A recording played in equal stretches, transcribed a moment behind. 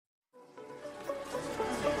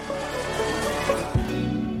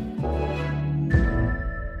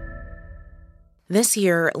This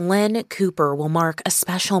year, Lynn Cooper will mark a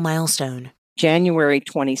special milestone. January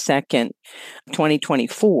 22nd,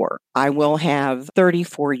 2024, I will have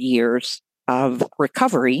 34 years of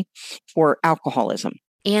recovery for alcoholism.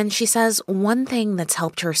 And she says one thing that's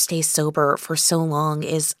helped her stay sober for so long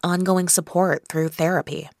is ongoing support through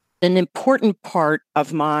therapy. An important part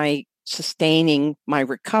of my sustaining my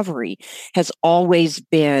recovery has always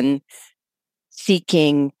been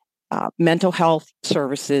seeking mental health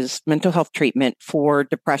services, mental health treatment for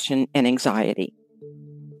depression and anxiety.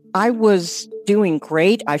 I was doing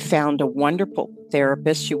great. I found a wonderful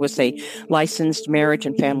therapist. She was a licensed marriage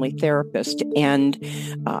and family therapist, and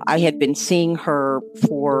I had been seeing her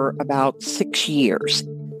for about 6 years.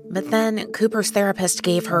 But then Cooper's therapist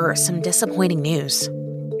gave her some disappointing news.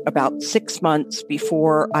 About 6 months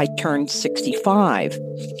before I turned 65,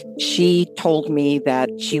 she told me that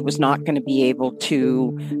she was not going to be able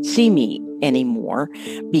to see me anymore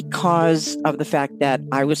because of the fact that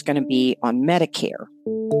I was going to be on Medicare.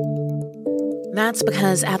 That's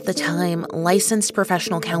because at the time, licensed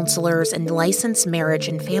professional counselors and licensed marriage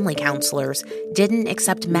and family counselors didn't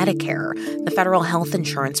accept Medicare, the federal health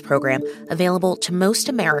insurance program available to most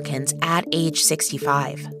Americans at age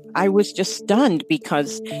 65. I was just stunned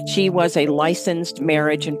because she was a licensed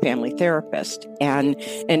marriage and family therapist, and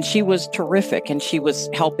she was terrific, and she was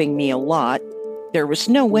helping me a lot. There was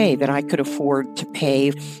no way that I could afford to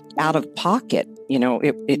pay out of pocket.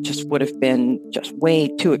 It just would have been just way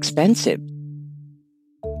too expensive.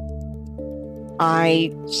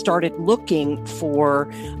 I started looking for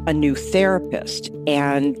a new therapist,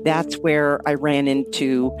 and that's where I ran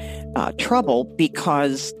into trouble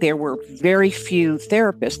because there were very few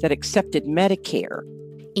therapists that accepted Medicare.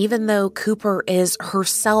 Even though Cooper is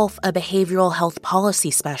herself a behavioral health policy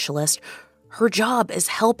specialist, her job is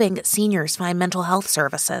helping seniors find mental health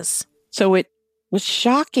services. So it was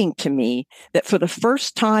shocking to me that for the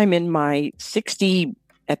first time in my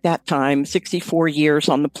 64 years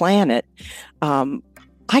on the planet,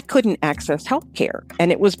 I couldn't access health care. And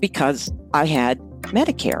it was because I had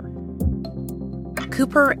Medicare.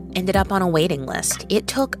 Cooper ended up on a waiting list. It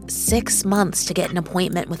took 6 months to get an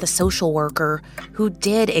appointment with a social worker who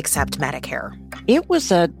did accept Medicare. It was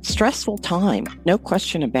a stressful time, no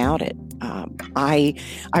question about it. I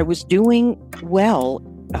was doing well,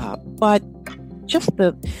 but just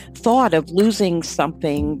the thought of losing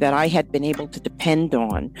something that I had been able to depend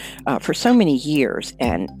on for so many years.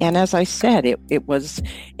 And as I said, it was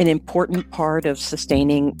an important part of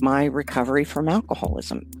sustaining my recovery from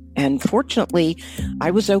alcoholism. And fortunately,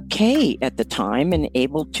 I was okay at the time and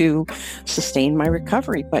able to sustain my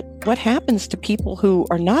recovery. But what happens to people who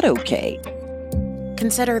are not okay?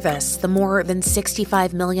 Consider this. The more than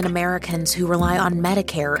 65 million Americans who rely on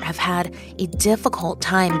Medicare have had a difficult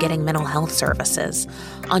time getting mental health services.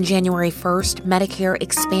 On January 1st, Medicare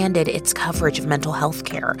expanded its coverage of mental health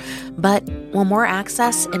care. But will more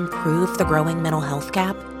access improve the growing mental health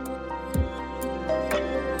gap?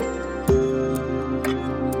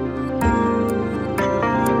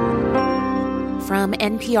 From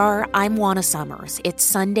NPR, I'm Juana Summers. It's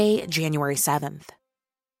Sunday, January 7th.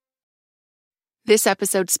 This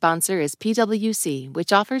episode's sponsor is PwC,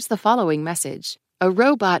 which offers the following message. A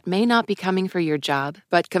robot may not be coming for your job,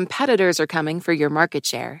 but competitors are coming for your market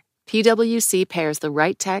share. PwC pairs the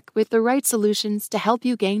right tech with the right solutions to help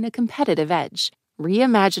you gain a competitive edge.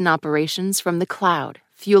 Reimagine operations from the cloud,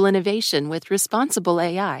 fuel innovation with responsible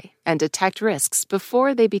AI, and detect risks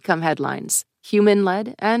before they become headlines.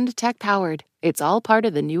 Human-led and tech-powered. It's all part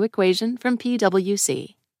of the new equation from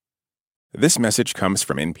PwC. This message comes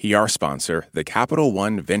from NPR sponsor, the Capital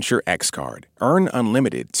One Venture X Card. Earn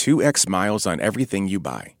unlimited 2x miles on everything you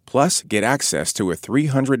buy. Plus, get access to a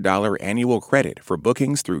 $300 annual credit for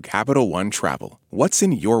bookings through Capital One Travel. What's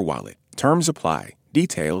in your wallet? Terms apply.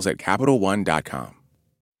 Details at CapitalOne.com.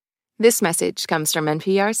 This message comes from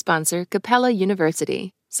NPR sponsor, Capella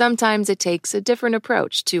University. Sometimes it takes a different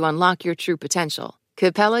approach to unlock your true potential.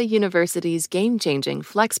 Capella University's game-changing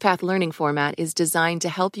FlexPath learning format is designed to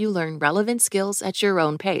help you learn relevant skills at your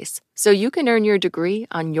own pace, so you can earn your degree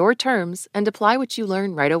on your terms and apply what you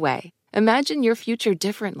learn right away. Imagine your future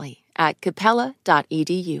differently at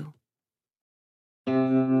capella.edu.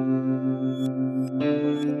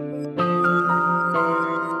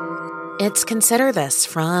 It's Consider This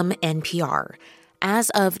from NPR.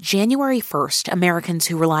 As of January 1st, Americans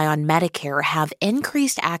who rely on Medicare have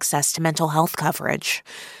increased access to mental health coverage.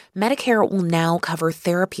 Medicare will now cover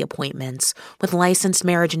therapy appointments with licensed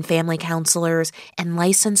marriage and family counselors and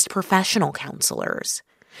licensed professional counselors.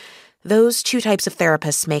 Those two types of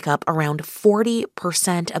therapists make up around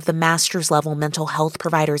 40% of the master's level mental health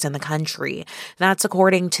providers in the country. That's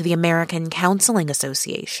according to the American Counseling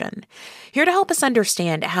Association. Here to help us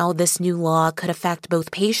understand how this new law could affect both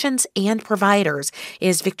patients and providers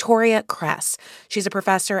is Victoria Kress. She's a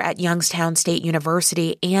professor at Youngstown State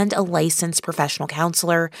University and a licensed professional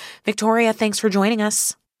counselor. Victoria, thanks for joining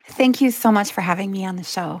us. Thank you so much for having me on the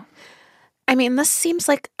show. I mean, this seems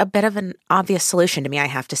like a bit of an obvious solution to me, I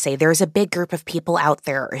have to say. There's a big group of people out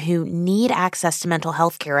there who need access to mental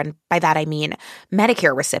health care, and by that I mean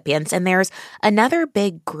Medicare recipients, and there's another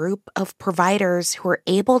big group of providers who are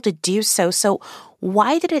able to do so. So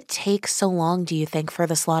why did it take so long, do you think, for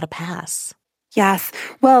this law to pass? Yes.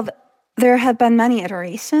 Well, there have been many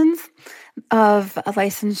iterations of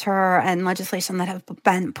licensure and legislation that have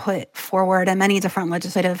been put forward, and many different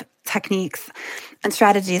legislative techniques and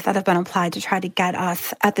strategies that have been applied to try to get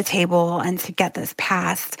us at the table and to get this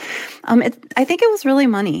passed. I think it was really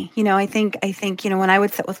money. I think when I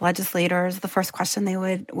would sit with legislators, the first question they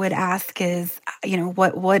would ask is,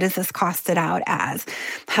 what is this costed out as?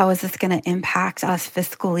 How is this going to impact us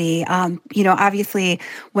fiscally? Obviously,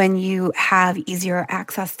 when you have easier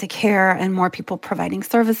access to care and more people providing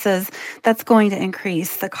services, that's going to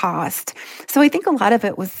increase the cost. So I think a lot of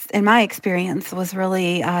it was, in my experience, was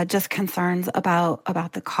really just concerns about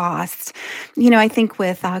the cost. I think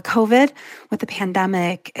with COVID, with the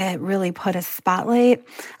pandemic, it really put a spotlight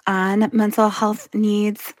on mental health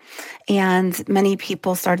needs, and many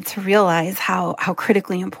people started to realize how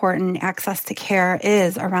critically important access to care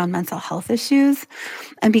is around mental health issues.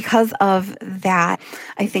 And because of that,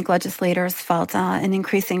 I think legislators felt an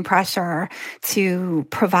increasing pressure to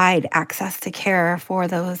provide access to care for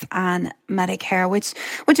those on Medicare, which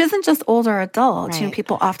isn't just older adults. Right.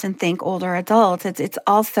 People often think older adults. It's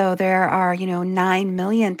also, there are 9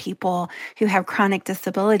 million people who have chronic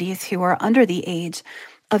disabilities who are under the age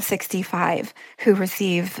of 65 who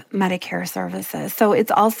receive Medicare services. So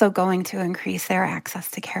it's also going to increase their access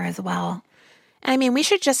to care as well. I mean, we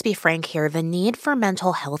should just be frank here. The need for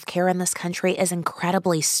mental health care in this country is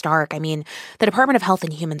incredibly stark. I mean, the Department of Health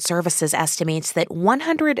and Human Services estimates that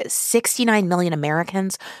 169 million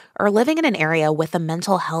Americans are living in an area with a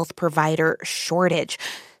mental health provider shortage.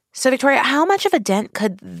 So, Victoria, how much of a dent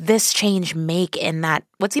could this change make in that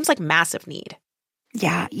what seems like massive need?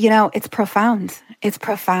 Yeah, it's profound. It's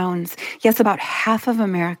profound. Yes, about half of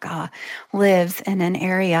America lives in an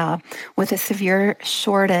area with a severe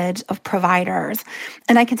shortage of providers.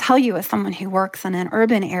 And I can tell you, as someone who works in an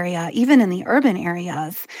urban area, even in the urban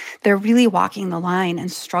areas, they're really walking the line and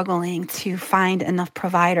struggling to find enough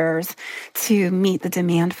providers to meet the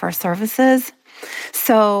demand for services.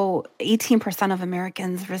 So 18% of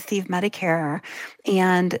Americans receive Medicare,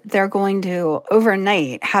 and they're going to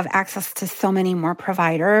overnight have access to so many more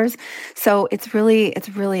providers. So it's really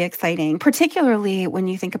exciting, particularly when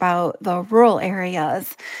you think about the rural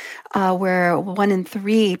areas where 1 in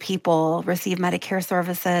 3 people receive Medicare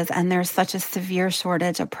services, and there's such a severe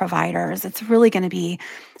shortage of providers. It's really going to be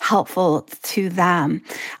helpful to them.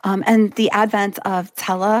 And the advent of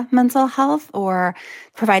telemental health, or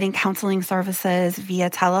providing counseling services via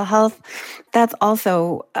telehealth, that's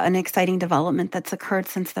also an exciting development that's occurred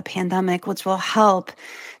since the pandemic, which will help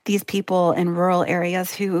these people in rural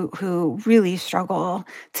areas who really struggle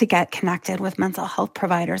to get connected with mental health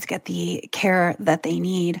providers, get the care that they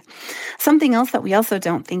need. Something else that we also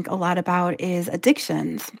don't think a lot about is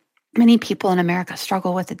addictions. Many people in America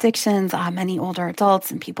struggle with addictions. Many older adults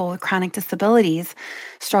and people with chronic disabilities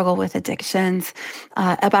struggle with addictions.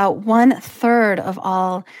 About 1/3 of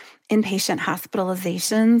all inpatient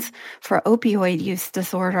hospitalizations for opioid use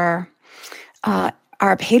disorder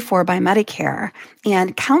are paid for by Medicare,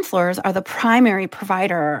 and counselors are the primary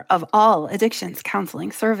provider of all addictions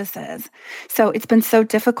counseling services. So it's been so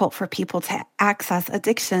difficult for people to access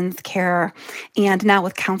addictions care, and now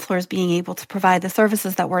with counselors being able to provide the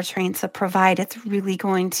services that we're trained to provide, it's really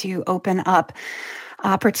going to open up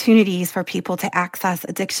opportunities for people to access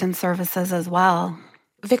addiction services as well.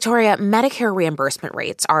 Victoria, Medicare reimbursement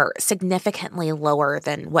rates are significantly lower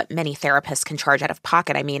than what many therapists can charge out of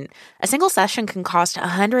pocket. I mean, a single session can cost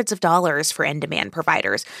hundreds of dollars for in-demand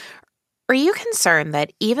providers. Are you concerned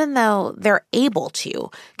that even though they're able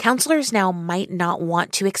to, counselors now might not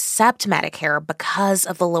want to accept Medicare because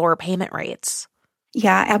of the lower payment rates?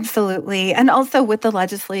 Yeah, absolutely. And also with the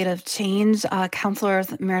legislative change,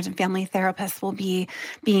 counselors, marriage and family therapists will be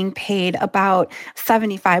being paid about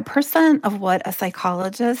 75% of what a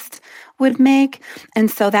psychologist would make. And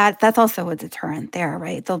so that's also a deterrent there,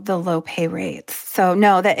 right? The low pay rates. So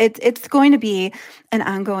no, that it's going to be an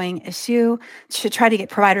ongoing issue to try to get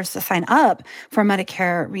providers to sign up for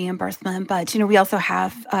Medicare reimbursement. But, we also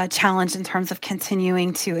have a challenge in terms of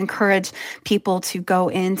continuing to encourage people to go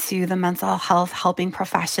into the mental health helping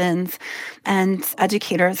professions. And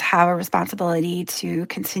educators have a responsibility to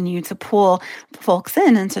continue to pull folks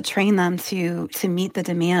in and to train them to meet the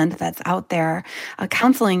demand that's out there.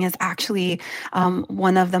 Counseling is actually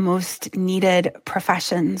one of the most needed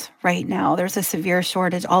professions right now. There's a severe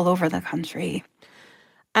shortage all over the country.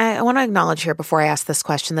 I want to acknowledge here before I ask this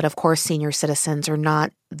question that, of course, senior citizens are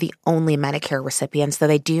not the only Medicare recipients, though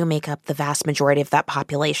they do make up the vast majority of that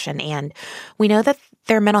population. And we know that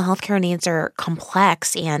their mental health care needs are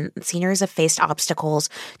complex, and seniors have faced obstacles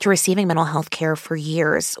to receiving mental health care for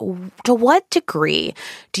years. To what degree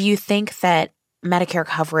do you think that Medicare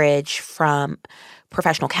coverage from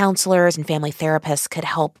professional counselors and family therapists could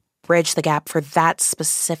help bridge the gap for that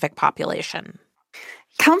specific population?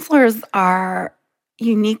 Counselors are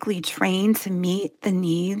uniquely trained to meet the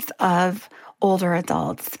needs of older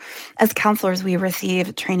adults. As counselors, we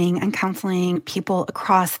receive training and counseling people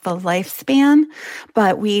across the lifespan,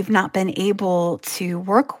 but we've not been able to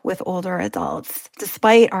work with older adults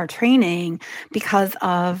despite our training because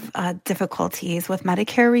of difficulties with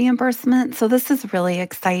Medicare reimbursement. So this is really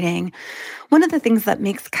exciting. One of the things that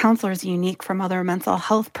makes counselors unique from other mental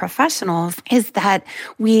health professionals is that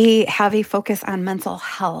we have a focus on mental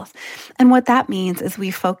health. And what that means is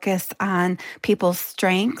we focus on people's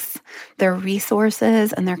strengths, their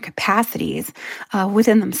resources, and their capacities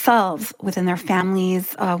within themselves, within their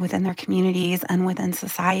families, within their communities, and within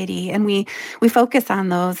society. And we focus on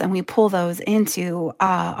those and we pull those into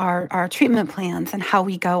our treatment plans and how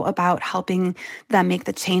we go about helping them make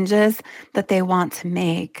the changes that they want to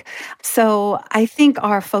make. So I think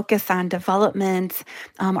our focus on development,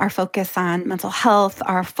 our focus on mental health,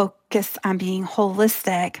 our focus on being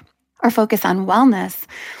holistic, our focus on wellness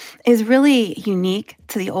is really unique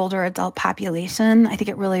to the older adult population. I think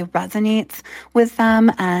it really resonates with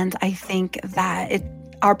them. And I think that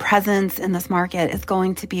our presence in this market is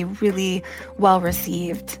going to be really well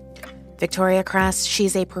received. Victoria Kress,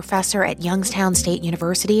 she's a professor at Youngstown State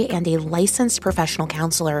University and a licensed professional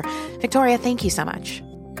counselor. Victoria, thank you so much.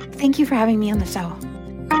 Thank you for having me on the show.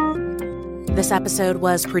 This episode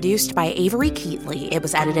was produced by Avery Keatley. It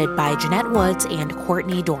was edited by Jeanette Woods and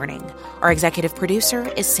Courtney Dorning. Our executive producer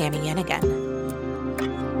is Sammy Yenigan.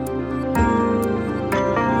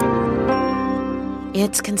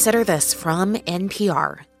 It's Consider This from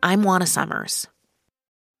NPR. I'm Juana Summers.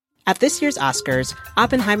 At this year's Oscars,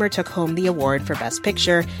 Oppenheimer took home the award for Best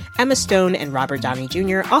Picture, Emma Stone and Robert Downey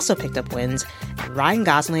Jr. also picked up wins, and Ryan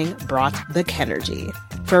Gosling brought the Kenergy.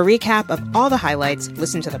 For a recap of all the highlights,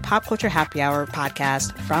 listen to the Pop Culture Happy Hour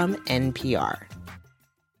podcast from NPR.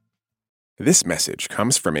 This message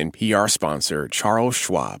comes from NPR sponsor Charles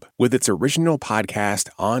Schwab with its original podcast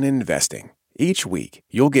on investing. Each week,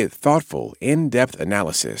 you'll get thoughtful, in-depth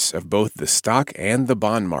analysis of both the stock and the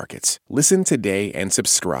bond markets. Listen today and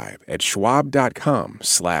subscribe at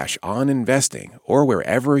schwab.com/oninvesting or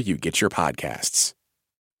wherever you get your podcasts.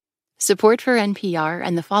 Support for NPR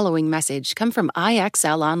and the following message come from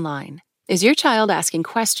IXL Online. Is your child asking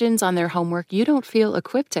questions on their homework you don't feel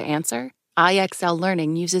equipped to answer? IXL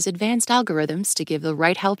Learning uses advanced algorithms to give the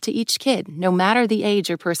right help to each kid, no matter the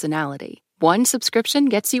age or personality. One subscription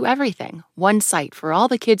gets you everything. One site for all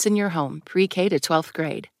the kids in your home, pre-K to 12th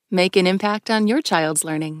grade. Make an impact on your child's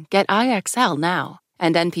learning. Get IXL now.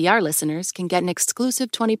 And NPR listeners can get an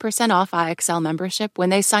exclusive 20% off IXL membership when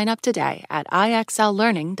they sign up today at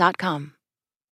IXLlearning.com.